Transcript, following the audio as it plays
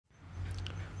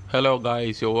Hello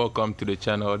guys, you're welcome to the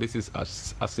channel. This is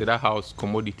Aseda House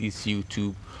Commodities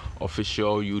YouTube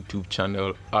official YouTube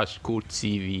channel, Ash Code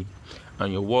TV,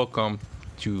 and you're welcome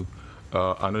to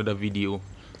another video.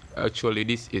 Actually,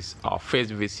 this is our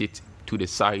first visit to the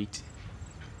site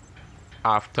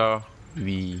after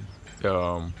we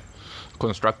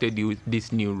constructed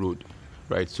this new road,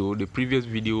 right? So the previous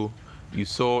video you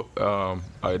saw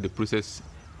the process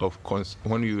of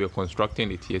when we were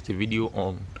constructing it. Here's a video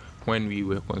on when we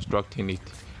were constructing it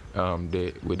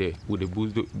with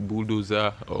the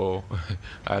bulldozer, or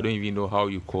I don't even know how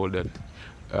you call that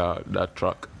that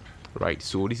truck, right?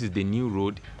 So this is the new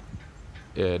road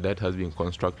that has been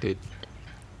constructed.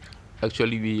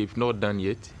 Actually, we have not done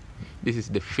yet. This is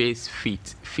the phase.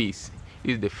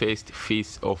 This is the first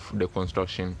phase of the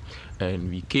construction, and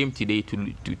we came today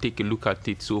to take a look at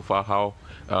it so far, how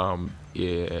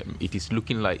it is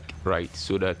looking like, right?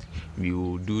 So that we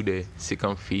will do the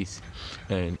second phase.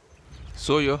 And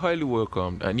so you're highly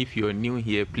welcome, and if you're new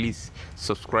here, please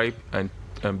subscribe and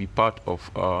be part of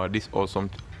this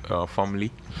awesome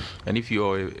family. And if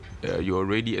you're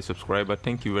already a subscriber,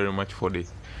 thank you very much for the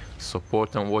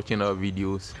support and watching our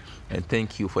videos, and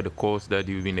thank you for the calls that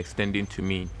you've been extending to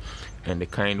me and the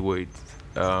kind words.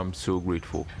 I'm so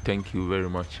grateful. Thank you very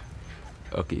much.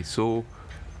 Okay, so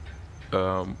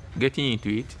getting into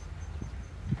it,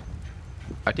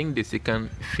 I think the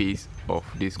second phase of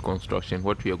this construction,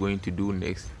 what we are going to do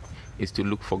next is to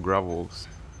look for gravels,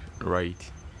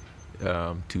 right?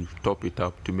 To top it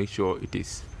up, to make sure it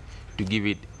is, to give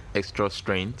it extra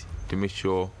strength, to make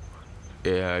sure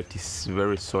it is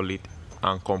very solid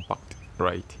and compact,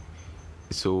 right?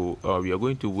 So we are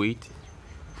going to wait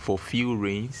for few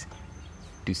rains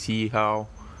to see how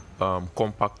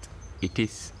compact it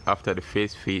is after the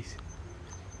first phase.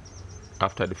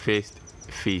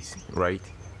 Right?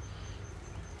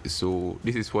 So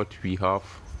this is what we have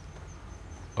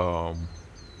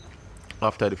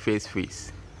after the first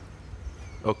phase.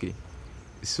 Okay,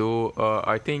 so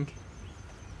I think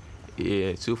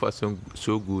so far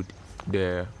so good.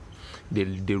 The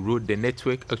road, the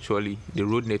network, actually the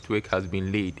road network has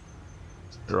been laid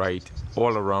right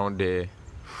all around the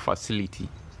facility.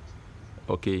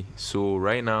 Okay, so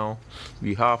right now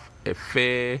we have a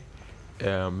fair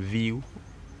view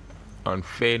and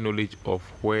fair knowledge of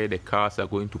where the cars are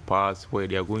going to pass, where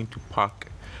they are going to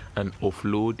park and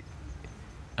offload,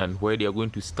 and where they are going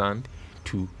to stand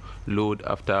to load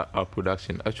after our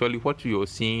production. Actually, what you are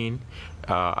seeing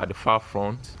at the far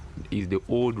front is the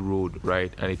old road,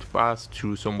 right? And it passed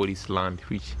through somebody's land,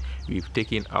 which we've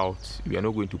taken out. We are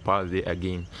not going to pass there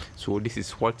again. So this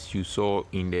is what you saw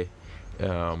in the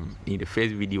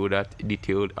first video that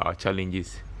detailed our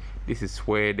challenges. This is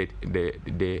where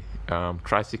the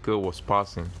tricycle was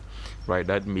passing, right?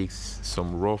 That makes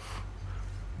some rough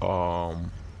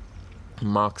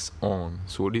marks on.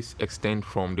 So this extends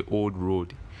from the old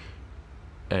road,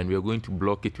 and we are going to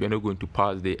block it. We are not going to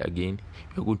pass there again.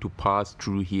 We are going to pass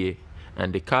through here,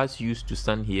 and the cars used to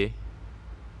stand here.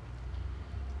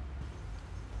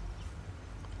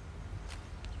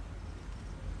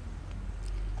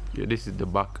 Yeah, this is the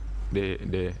back,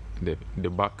 the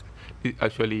back.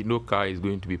 Actually, no car is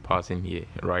going to be passing here,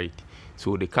 right?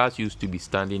 So the cars used to be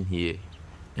standing here,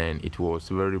 and it was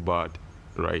very bad,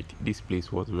 right? This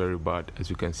place was very bad, as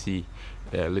you can see,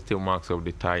 little marks of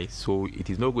the tires. So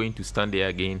it is not going to stand there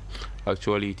again.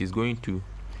 Actually, it is going to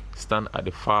stand at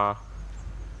the far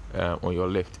on your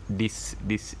left. This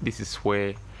is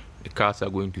where the cars are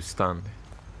going to stand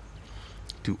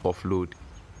to offload.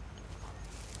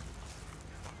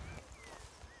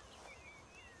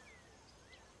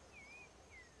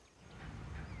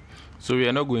 So we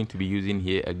are not going to be using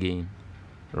here again,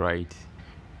 right?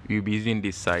 We'll be using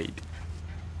this side.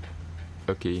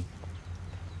 Okay,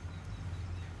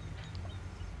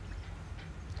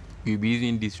 you'll be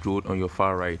using this road on your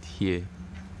far right here.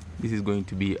 This is going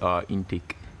to be our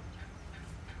intake.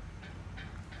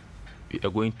 We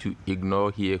are going to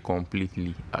ignore here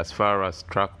completely as far as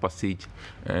track passage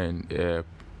and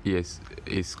yes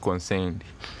is concerned,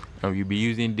 and we'll be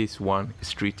using this one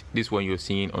street, this one you're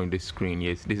seeing on the screen.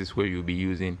 Yes, this is where you'll be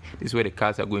using. This is where the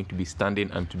cars are going to be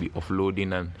standing and to be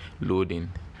offloading and loading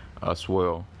as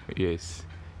well. Yes.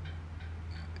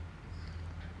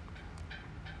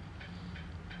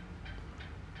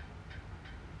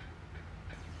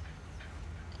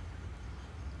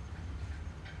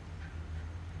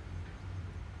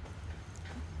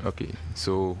 Okay,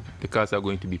 so the cars are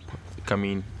going to be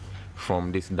coming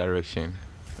from this direction,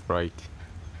 right?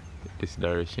 This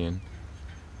direction,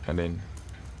 and then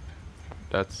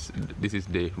this is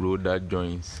the road that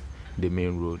joins the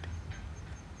main road.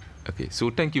 Okay, so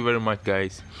thank you very much,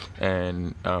 guys,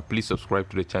 and please subscribe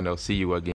to the channel. See you again.